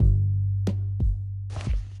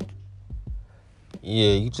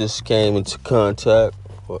Yeah, you just came into contact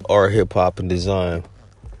with art, hip hop, and design,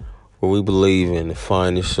 where we believe in the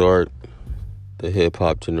finest art, the hip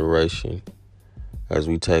hop generation, as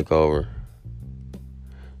we take over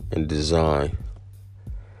and design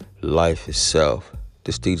life itself.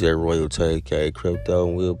 This DJ Rawuncut, aka Crypto,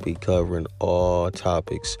 and we'll be covering all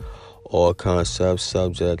topics, all concepts,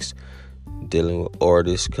 subjects, dealing with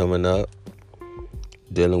artists coming up,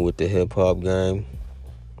 dealing with the hip hop game,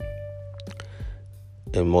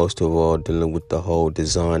 and most of all, dealing with the whole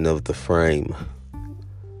design of the frame.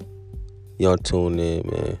 Y'all tune in,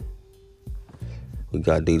 man. We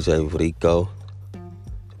got DJ Rico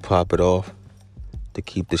to pop it off, to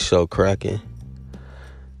keep the show cracking.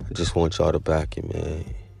 I just want y'all to back it, man,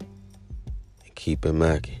 and keep it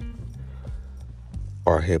macking.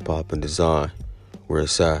 Our hip hop and design, where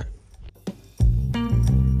it's at.